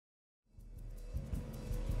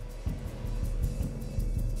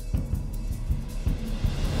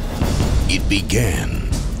It began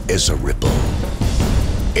as a ripple,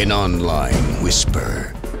 an online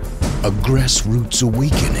whisper, a grassroots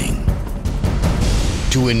awakening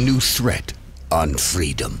to a new threat on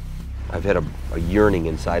freedom. I've had a yearning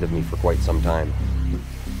inside of me for quite some time.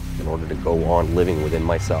 In order to go on living within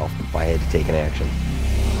myself, I had to take an action.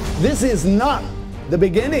 This is not the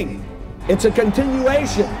beginning. It's a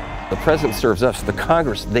continuation. The president serves us, the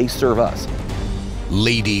Congress, they serve us.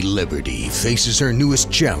 Lady Liberty faces her newest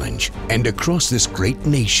challenge, and across this great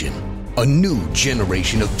nation, a new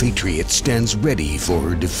generation of patriots stands ready for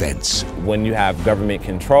her defense. When you have government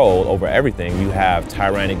control over everything, you have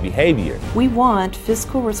tyrannic behavior. We want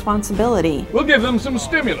fiscal responsibility. We'll give them some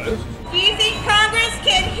stimulus. Do you think Congress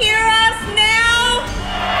can hear us now?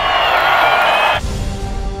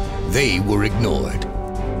 They were ignored.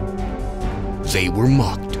 They were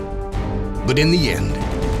mocked. But in the end,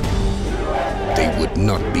 they would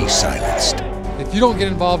not be silenced. If you don't get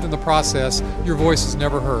involved in the process, your voice is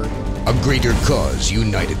never heard. A greater cause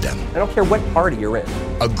united them. I don't care what party you're in.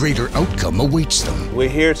 A greater outcome awaits them. We're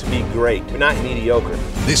here to be great, we're not mediocre.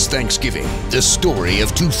 This Thanksgiving, the story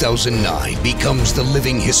of 2009 becomes the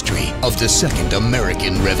living history of the Second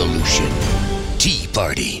American Revolution. Tea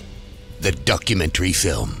Party, the documentary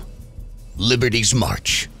film. Liberty's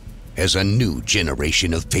March as a new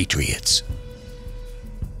generation of patriots.